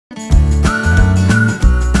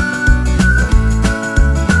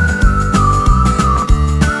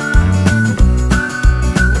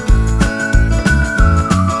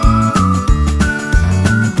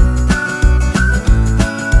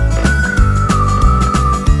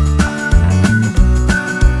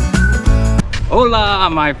Hola,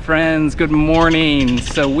 my friends, good morning.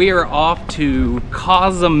 So we are off to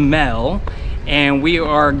Cozumel and we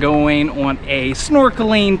are going on a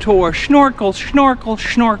snorkeling tour. Snorkel.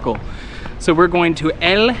 So we're going to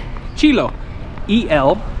El CIELO,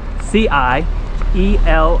 E-L-C-I-E-L-O.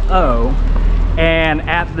 And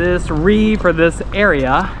at this reef or this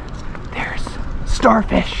area, there's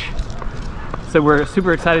starfish. So we're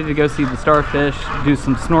super excited to go see the starfish, do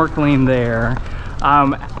some snorkeling there.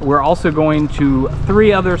 We're also going to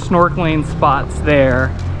 3 other snorkeling spots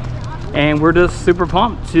there, and we're just super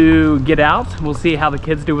pumped to get out. We'll see how the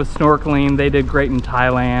kids do with snorkeling. They did great in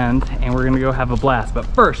Thailand, and we're gonna go have a blast. But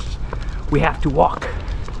first, we have to walk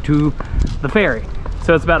to the ferry.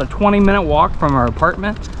 So it's about a 20-minute walk from our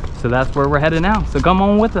apartment, so that's where we're headed now. So come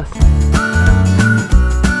on with us.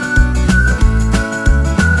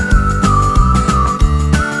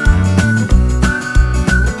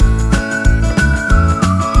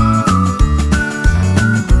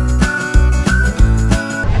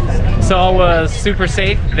 So all was super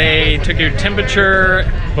safe. They took your temperature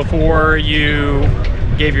before you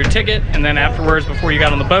gave your ticket, and then afterwards, before you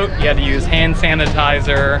got on the boat, you had to use hand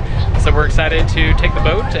sanitizer. So we're excited to take the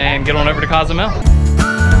boat and get on over to Cozumel.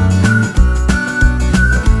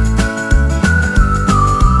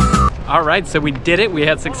 All right, so we did it. We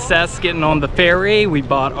had success getting on the ferry. We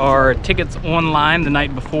bought our tickets online the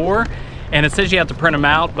night before, and it says you have to print them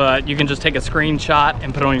out, but you can just take a screenshot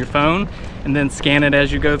and put it on your phone and then scan it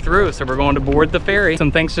as you go through. So we're going to board the ferry. Some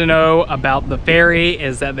things to know about the ferry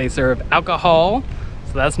is that they serve alcohol,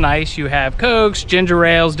 so that's nice. You have Cokes, ginger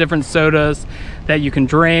ales, different sodas that you can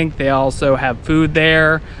drink. They also have food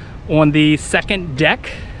there. On the second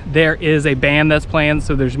deck, there is a band that's playing,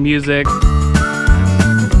 so there's music.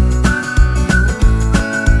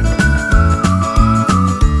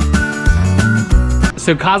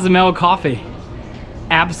 So Cozumel coffee,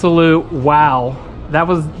 absolute wow. That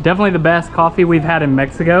was definitely the best coffee we've had in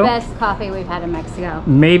Mexico. Best coffee we've had in Mexico.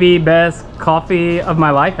 Maybe best coffee of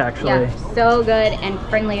my life, actually. Yeah, so good and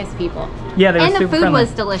friendliest people. Yeah, they were super friendly. And the food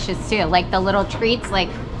was delicious too. Like the little treats, like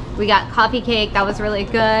we got coffee cake, that was really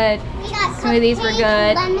good. We got smoothies were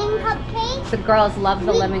good. Lemon cupcakes. The girls loved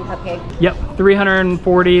the lemon cupcake. Yep,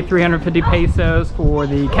 340, 350 pesos for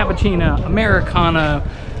the cappuccino, Americano,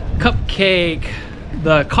 cupcake,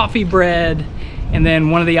 the coffee bread, and then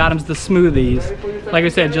one of the items, the smoothies. Like I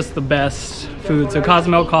said, just the best food. So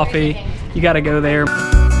Cozumel coffee, you gotta go there.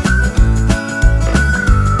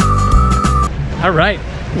 All right,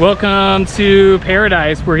 welcome to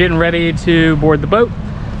paradise. We're getting ready to board the boat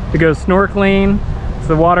to go snorkeling. So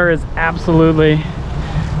the water is absolutely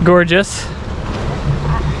gorgeous.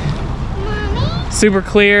 Mommy? Super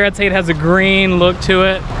clear. I'd say it has a green look to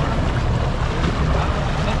it.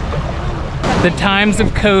 The times of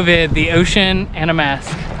COVID, the ocean and a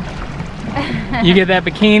mask. You get that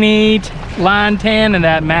bikini line tan and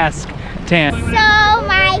that mask tan. So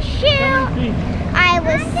my shoe, I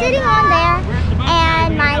was sitting on there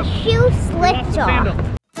and my shoe slipped off.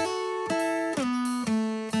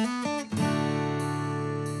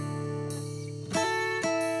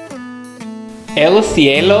 El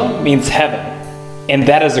CIELO means heaven, and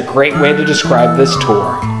that is a great way to describe this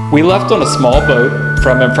tour. We left on a small boat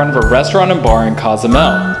from in front of a restaurant and bar in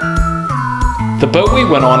Cozumel. The boat we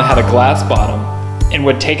went on had a glass bottom and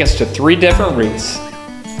would take us to 3 different reefs.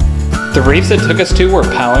 The reefs it took us to were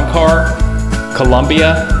Palancar,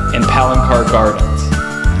 Columbia, and Palancar Gardens.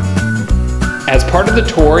 As part of the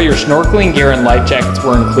tour, your snorkeling gear and life jackets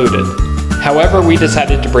were included. However, we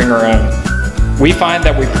decided to bring our own. We find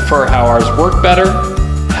that we prefer how ours work better,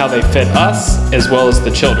 how they fit us, as well as the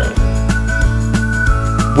children.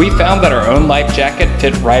 We found that our own life jacket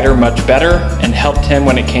fit Ryder much better and helped him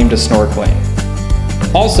when it came to snorkeling.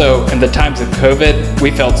 Also, in the times of COVID,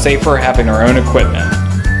 we felt safer having our own equipment.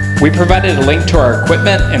 We provided a link to our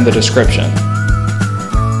equipment in the description.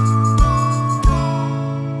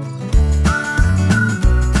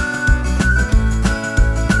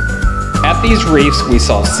 At these reefs, we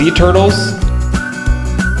saw sea turtles,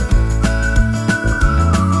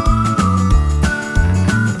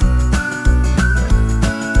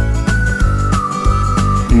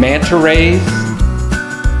 manta rays,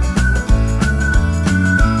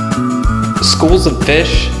 schools of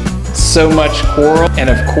fish, so much coral, and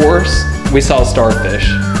of course, we saw starfish.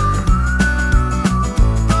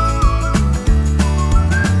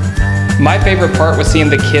 My favorite part was seeing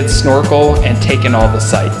the kids snorkel and taking all the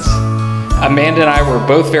sights. Amanda and I were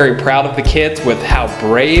both very proud of the kids with how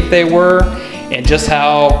brave they were and just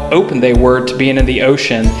how open they were to being in the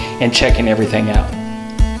ocean and checking everything out.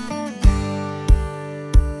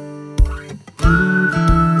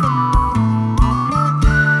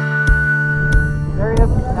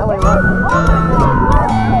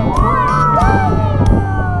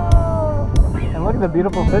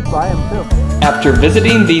 beautiful fish by him too. After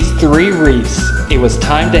visiting these 3 reefs, it was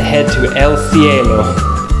time to head to El Cielo.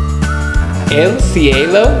 El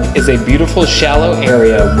Cielo is a beautiful shallow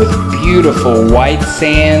area with beautiful white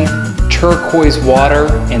sand, turquoise water,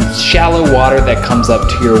 and shallow water that comes up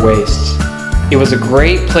to your waist. It was a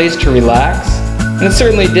great place to relax, and it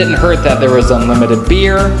certainly didn't hurt that there was unlimited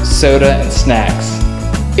beer, soda, and snacks.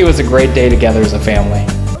 It was a great day together as a family.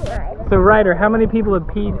 So Ryder, how many people have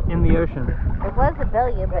peed in the ocean? It was 1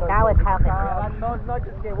 billion, but now it's half a billion. A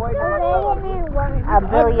 1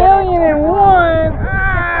 billion. billion and 1!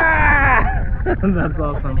 Ah! That's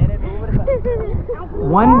awesome.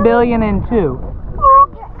 1 billion and 2.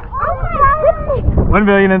 1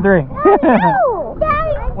 billion and 3.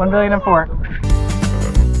 1 billion and 4.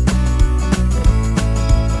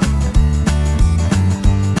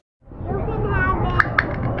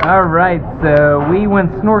 Alright, so we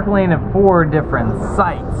went snorkeling at 4 different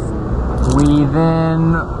sites. We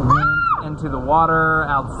then went into the water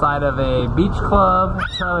outside of a beach club.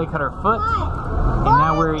 Charlie cut her foot, and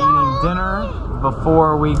now we're eating dinner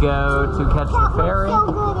before we go to catch the ferry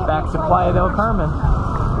back to Playa Del Carmen.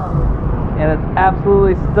 And it's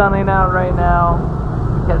absolutely stunning out right now.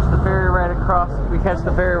 We catch the ferry right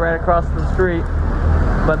across the street,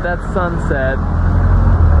 but that sunset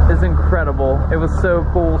is incredible. It was so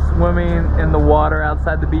cool swimming in the water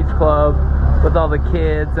outside the beach club with all the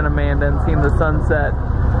kids and Amanda and seeing the sunset.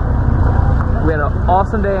 We had an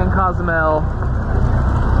awesome day in Cozumel.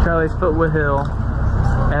 Charlie's foot will heal,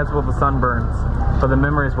 as will the sunburns, but the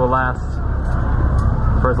memories will last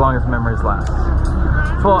for as long as memories last.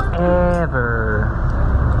 Forever.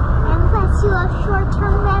 And plus you have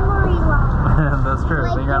short-term memory loss. That's true.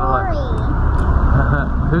 Like You gotta Dory.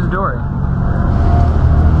 look. Who's Dory?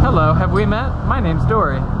 Hello, have we met? My name's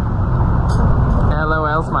Dory.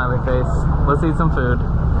 LOL smiley face. Let's eat some food.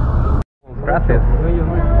 Gracias.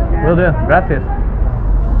 Will do. Gracias.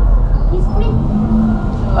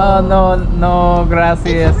 No,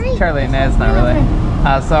 gracias. Charlie, no, it's not really.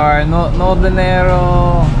 Sorry, no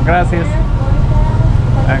dinero. Gracias.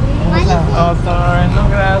 Oh, sorry, no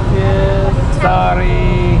gracias.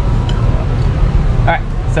 Sorry.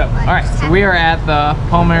 Alright, so we are at the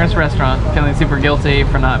Palmares restaurant, feeling super guilty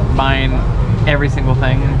for not buying every single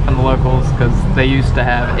thing from the locals because they used to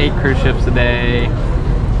have 8 cruise ships a day,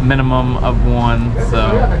 minimum of 1, so,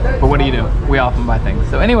 but what do? We often buy things.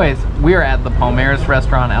 So anyways, we are at the Palmares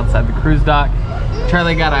restaurant outside the cruise dock.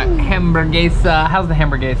 Charlie got a hamburguesa. How's the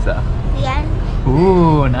hamburguesa? Yeah.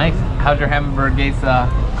 Ooh, nice. How's your hamburguesa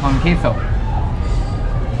con queso?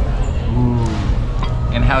 Ooh.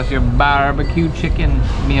 And how's your barbecue chicken,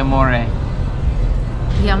 mi amore?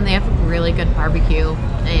 Yum, they have really good barbecue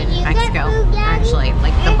in You got Mexico, food, Daddy? actually.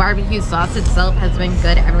 Like, the barbecue sauce itself has been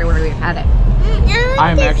good everywhere we've had it.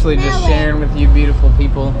 I'm actually just sharing with you beautiful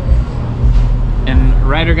people. And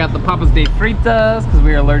Ryder got the Papas de Fritas because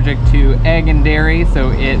we are allergic to egg and dairy,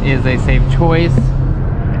 so it is a safe choice.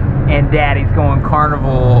 And Daddy's going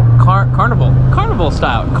carnivore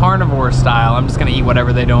style. I'm just gonna eat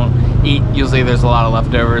whatever they don't eat. Usually there's a lot of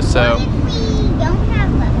leftovers, so. What if we don't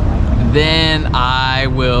have leftovers? Then I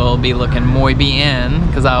will be looking muy bien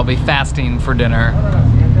because I'll be fasting for dinner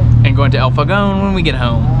and going to El Fogón when we get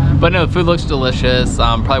home. But no, the food looks delicious.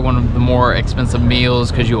 Probably one of the more expensive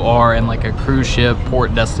meals because you are in like a cruise ship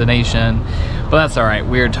port destination. But that's all right.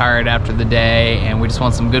 We are tired after the day and we just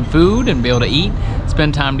want some good food and be able to eat,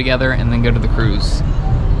 spend time together, and then go to the cruise.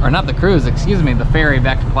 Or not the cruise, excuse me, the ferry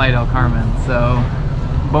back to Playa del Carmen. So,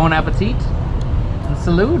 bon appetit and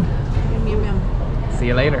salud. Yum, yum, yum. See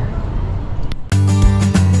you later.